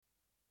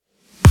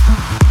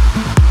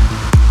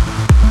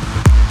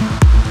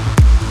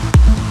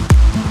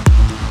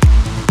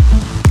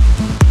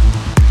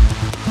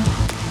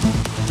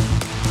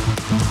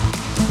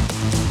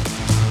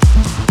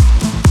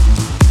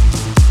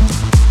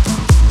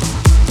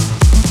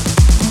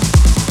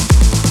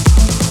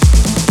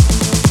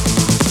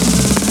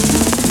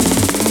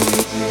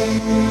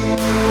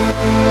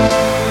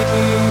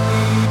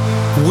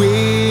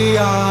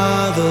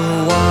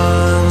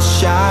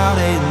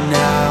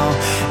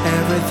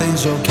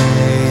everything's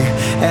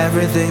okay,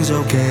 everything's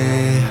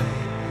okay.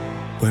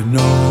 When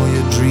all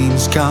your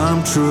dreams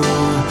come true,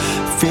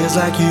 feels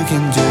like you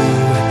can do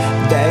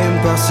the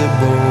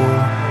impossible.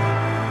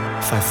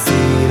 5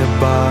 feet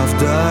above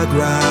the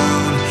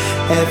ground,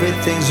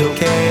 everything's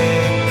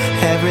okay,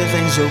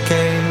 everything's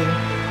okay.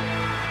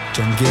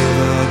 Don't give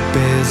up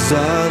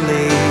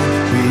easily,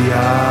 we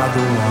are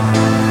the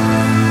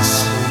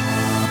ones.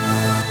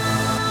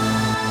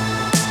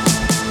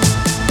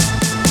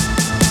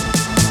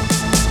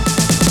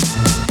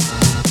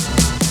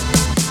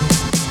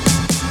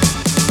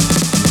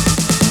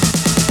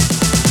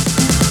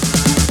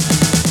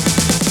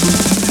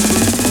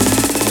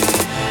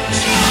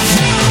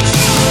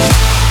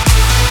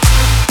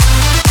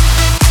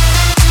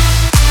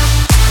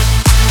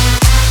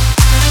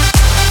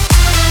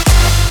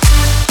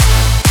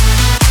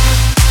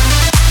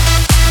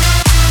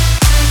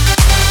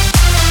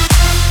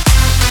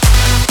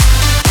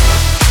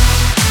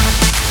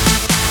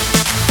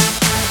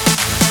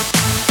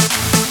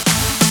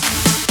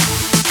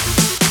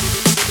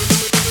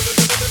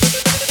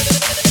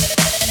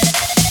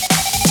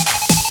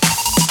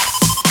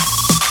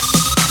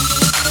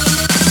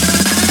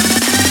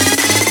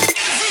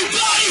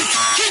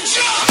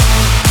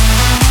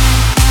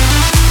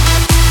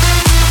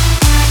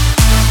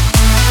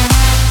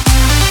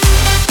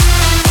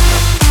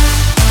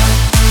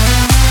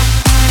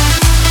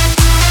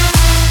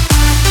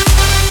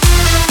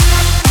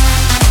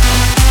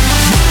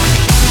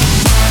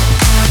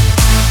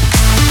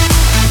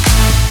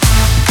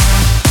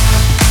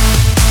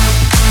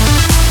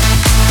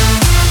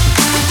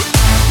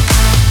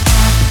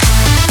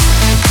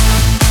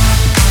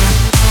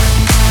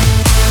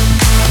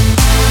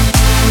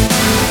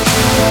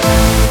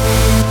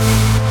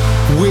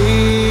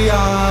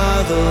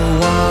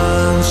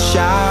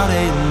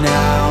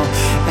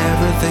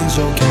 Everything's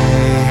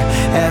okay,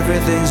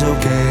 everything's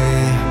okay.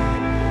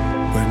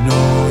 When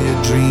all your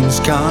dreams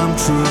come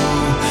true,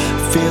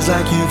 feels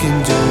like you can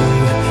do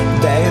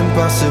the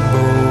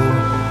impossible.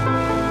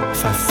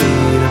 5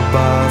 feet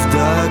above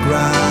the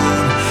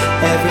ground,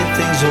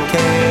 everything's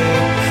okay,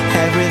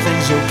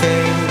 everything's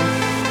okay.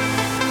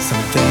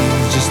 Some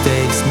things just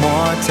takes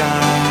more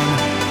time.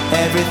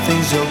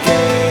 Everything's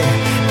okay,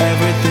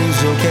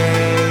 everything's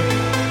okay.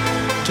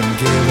 Don't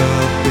give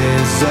up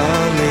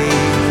easily,